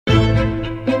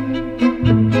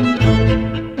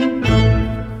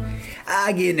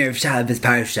Magid Erev Shabbos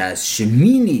Parashas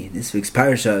Shemini. This week's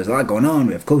parasha, there's a lot going on.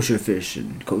 We have kosher fish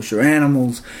and kosher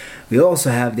animals. We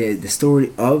also have the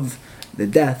story of the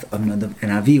death of Nadav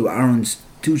and Avihu, Aaron's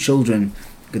two children,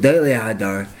 Gedolei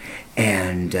Hadar,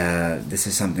 and this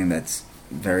is something that's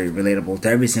very relatable to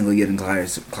every single Yid in Klal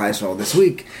Yisrael this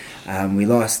week. We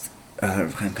lost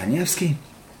Rav Chaim Kanievsky,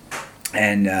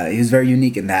 and he was very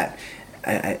unique in that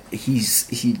he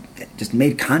just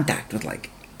made contact with like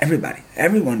everybody.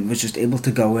 Everyone was just able to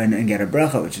go in and get a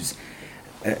bracha, which is,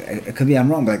 it could be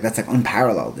I'm wrong, but like that's like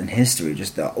unparalleled in history.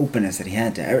 Just the openness that he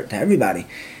had to everybody,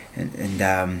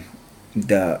 and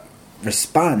the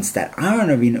response that Aaron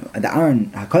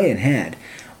HaKohen had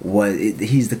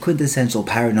he's the quintessential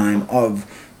paradigm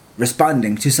of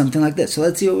responding to something like this. So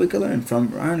let's see what we can learn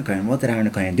from Aaron HaKohen. What did Aaron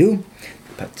HaKohen do?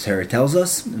 The Torah tells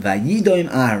us,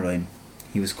 Vayidoim Aaron.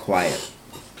 He was quiet.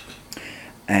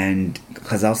 And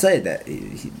Chazal say that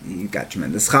he got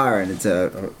tremendous schar, and it's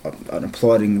an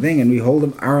applauding thing, and we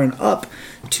hold Aaron up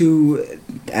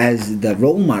as the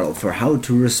role model for how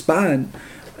to respond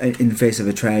in the face of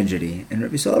a tragedy. And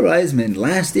Rabbi Saul Reisman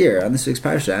last year on this week's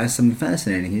parasha asked something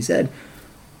fascinating. He said,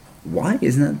 why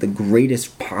isn't that the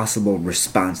greatest possible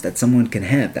response that someone can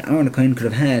have, that Aaron HaKohen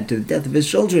could have had to the death of his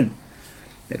children?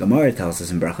 The Gemara tells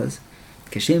us in Brachas,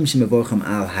 Kashem shemevorchem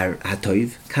al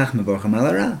hatoiv, kach mevorchem al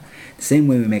hara. The same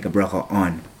way we make a bracha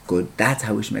on good, that's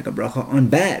how we should make a bracha on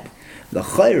bad. The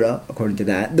chayra, according to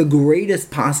that, the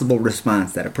greatest possible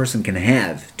response that a person can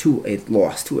have to a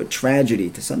loss, to a tragedy,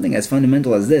 to something as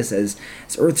fundamental as this, as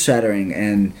earth-shattering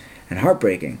and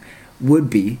heartbreaking, would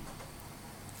be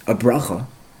a bracha,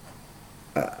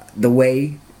 the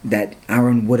way that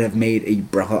Aaron would have made a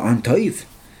bracha on toiv.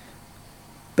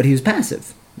 But he was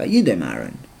passive, by Yidem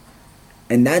Aaron.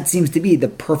 And that seems to be the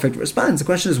perfect response. The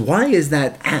question is, why is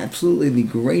that absolutely the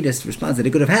greatest response that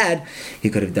he could have had? He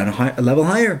could have done a level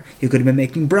higher. He could have been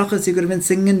making brachas. He could have been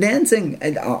singing and dancing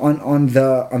on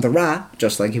the Ra,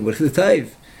 just like he would with the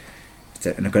Taiv. It's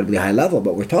an incredibly high level,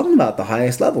 but we're talking about the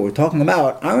highest level. We're talking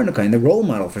about Aaron HaKohen, the role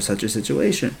model for such a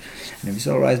situation. And Rabbi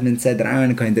Saul Reisman said that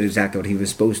Aaron HaKohen did exactly what he was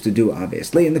supposed to do,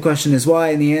 obviously. And the question is why?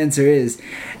 And the answer is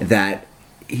that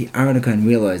Aaron HaKohen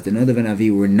realized that Nadav and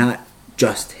Avihu were not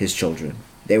just his children.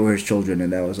 They were his children,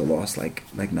 and that was a loss like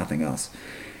nothing else.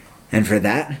 And for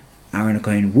that, Aaron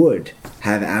HaKohen would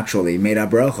have actually made a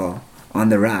bracha on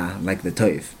the Ra, like the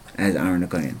Toif, as Aaron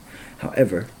HaKohen.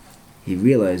 However, he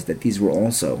realized that these were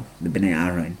also the Bnei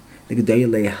Aaron, the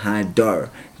Gedolei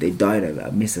Hadar. They died of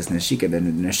Misas Neshika. The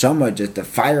neshama, just the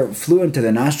fire flew into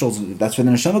the nostrils. That's where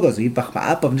the neshama goes.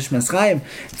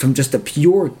 From just a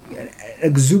pure,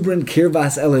 exuberant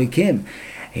kirvas Elohim.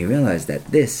 He realized that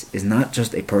this is not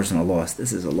just a personal loss.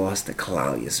 This is a loss to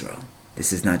Klal Yisrael.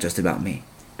 This is not just about me.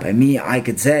 By me, I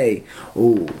could say,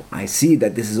 oh, I see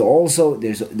that this is also,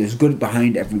 there's good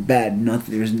behind every bad.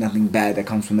 There's nothing bad that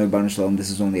comes from the Rebbeinu Shalom. This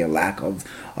is only a lack of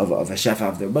a shefa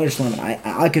of the Rebbeinu Shalom.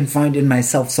 I can find in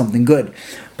myself something good.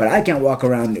 But I can't walk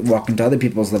into other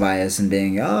people's levayas and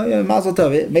being, oh, yeah, mazel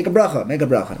tov, make a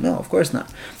bracha. No, of course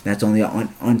not. That's only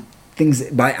on things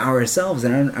by ourselves.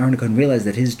 And Aaron couldn't realize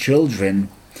that his children,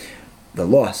 the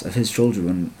loss of his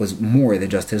children was more than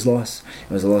just his loss.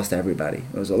 It was a loss to everybody.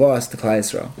 It was a loss to Klal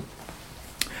Yisrael.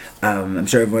 I'm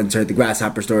sure everyone's heard the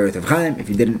grasshopper story with Rav Chaim. If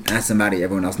you didn't, ask somebody.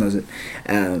 Everyone else knows it.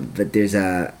 But there's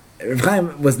Rav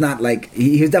Chaim was not like,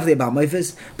 he was definitely about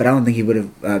Maifis, but I don't think he would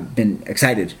have been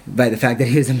excited by the fact that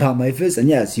he was in Baal Maifis. And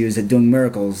yes, he was doing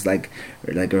miracles like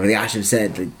Rav Elyashiv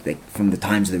said, like from the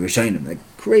times of the Rishonim, like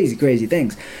crazy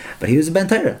things. But he was a Ben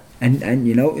Torah. And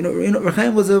you know, Rav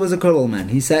Chaim was a cool man.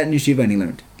 He sat in yeshiva and he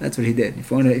learned. That's what he did. If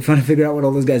you want to figure out what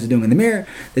all those guys are doing in the mirror,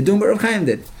 they're doing what Rav Chaim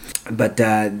did. But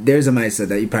there's a Maisa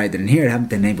that you probably didn't hear. It happened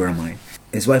to a neighbor of mine.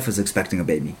 His wife was expecting a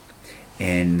baby.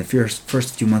 And the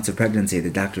first few months of pregnancy,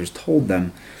 the doctors told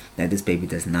them that this baby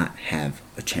does not have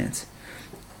a chance.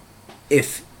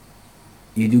 If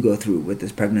you do go through with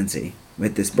this pregnancy,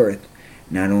 with this birth,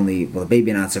 not only will the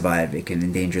baby not survive, it can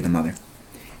endanger the mother.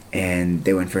 And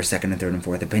they went for a second and third and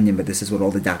fourth opinion, but this is what all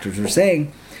the doctors were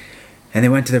saying. And they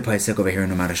went to their Paisik over here in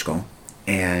Ramat Eshkol.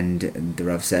 And the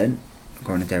Rav said,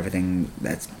 according to everything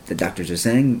that the doctors are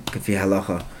saying, Kafi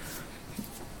halacha,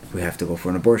 we have to go for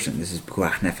an abortion. This is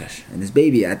Pekuach Nefesh. And this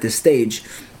baby at this stage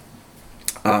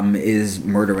is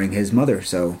murdering his mother.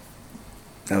 So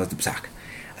that was the psak.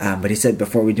 But he said,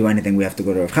 before we do anything, we have to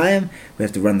go to Rav Chaim, we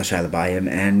have to run the Shaila by him,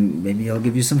 and maybe he'll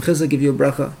give you some chizah, give you a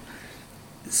bracha.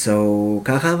 So,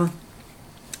 Kachava,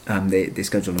 they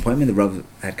scheduled an appointment. The Rav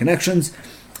had connections,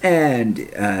 and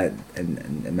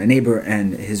my neighbor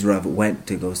and his Rav went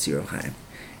to go see Rav Chaim.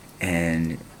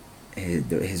 And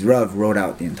his Rav wrote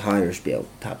out the entire spiel,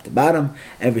 top to bottom,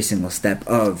 every single step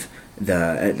of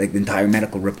the entire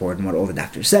medical report and what all the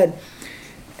doctors said.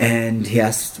 And he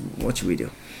asked, "What should we do?"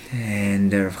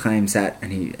 And Rav Chaim sat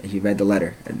and he read the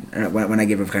letter. And when I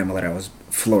gave Rav Chaim a letter, I was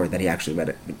floored that he actually read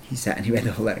it. But he sat and he read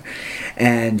the whole letter.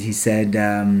 And he said,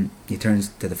 he turns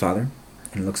to the father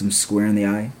and looks him square in the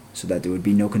eye so that there would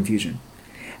be no confusion.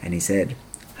 And he said,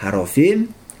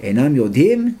 "Harofim enam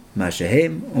yodim ma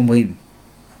shehem omrim."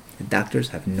 The doctors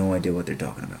have no idea what they're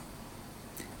talking about.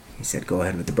 He said, "Go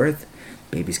ahead with the birth.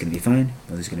 Baby's going to be fine.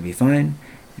 Mother's going to be fine."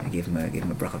 And I gave him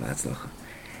a bracha v'atzlacha.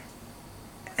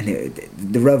 And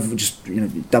the Rav just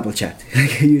double checked.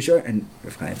 "Are you sure?" And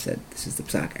Rav Chaim said, "This is the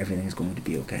psak. Everything is going to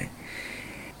be okay."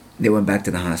 They went back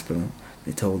to the hospital.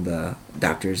 They told the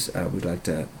doctors, "We'd like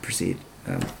to proceed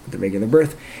with the regular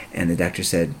birth." And the doctor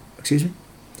said, "Excuse me?"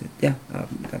 I said, "Yeah.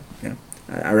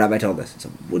 Our rabbi told us." So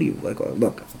what do you like?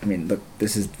 Look,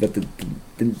 this is what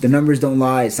the numbers don't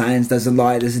lie. Science doesn't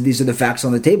lie. These are the facts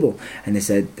on the table. And they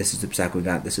said, "This is the psak we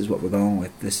got. This is what we're going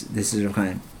with. This is Rav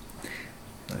Chaim."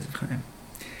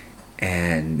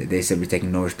 And they said, "We're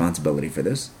taking no responsibility for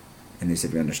this." And they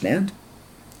said, "We understand."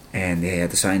 And they had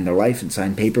to sign their life and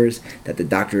sign papers that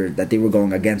they were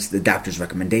going against the doctor's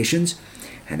recommendations,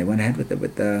 and they went ahead with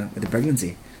the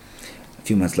pregnancy. A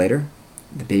few months later,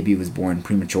 the baby was born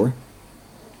premature.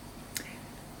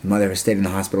 The mother has stayed in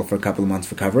the hospital for a couple of months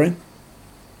recovering.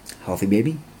 Healthy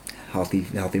baby, healthy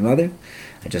mother.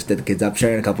 I just did the kids'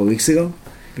 upshare a couple of weeks ago.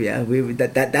 But yeah,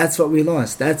 that's what we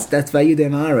lost. That's Vayudei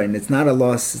Ma'ara, and it's not a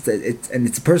loss.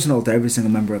 It's personal to every single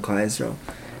member of Klal Yisrael.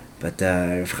 But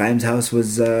Rav Chaim's house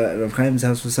was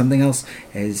something else.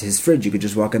 His fridge, you could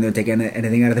just walk in there and take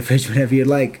anything out of the fridge whenever you'd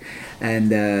like.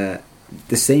 And the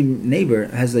same neighbor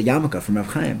has a yarmulke from Rav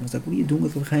Chaim. I was like, "What are you doing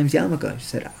with Rav Chaim's yarmulke?" She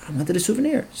said, "I wanted a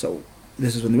souvenir." So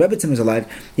this is when the Rebbetzin was alive.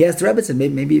 He asked the Rebbetzin,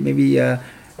 maybe the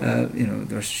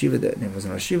Rosh Hashiva, it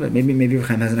wasn't Rosh Hashiva, maybe Rav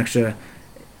Chaim has an extra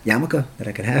yarmulke that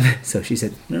I could have. So she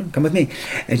said, "No, come with me."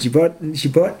 And she brought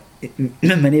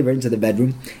my neighbor into the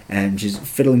bedroom, and she's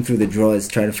fiddling through the drawers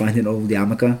trying to find an old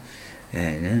yarmulke.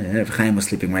 And Rav Chaim was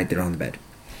sleeping right there on the bed.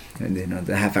 And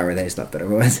the half hour that he slept,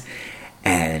 whatever it was.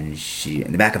 And she,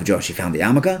 in the back of the drawer, she found the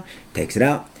yarmulke, takes it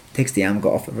out, takes the yarmulke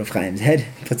off of Rav Chaim's head,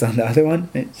 puts on the other one,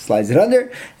 slides it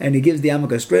under, and he gives the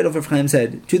yarmulke straight off Rav Chaim's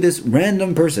head to this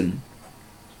random person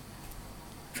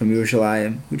from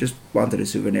Yerushalayim who just wanted a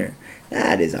souvenir.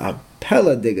 That is a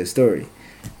Pella Digga story.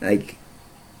 Like,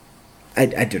 I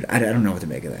don't know what to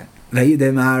make of that.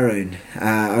 Vayudei Ma'ara.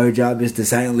 Our job is to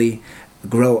silently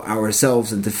grow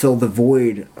ourselves and to fill the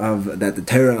void of the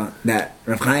Torah that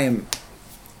Rav Chaim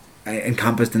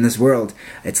encompassed in this world.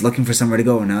 It's looking for somewhere to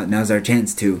go. Now's our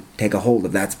chance to take a hold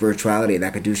of that spirituality,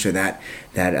 that kedusha, that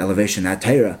elevation, that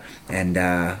Torah, and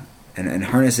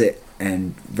harness it.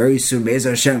 And very soon, Be'ez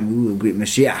Hashem, we will greet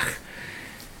Mashiach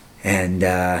and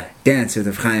dance with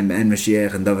Rav Chaim and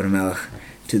Mashiach and David HaMelech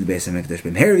to the Beis HaMikdash.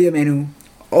 B'mehera b'yameinu,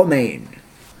 Amen.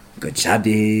 Good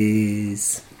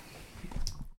Shabbos.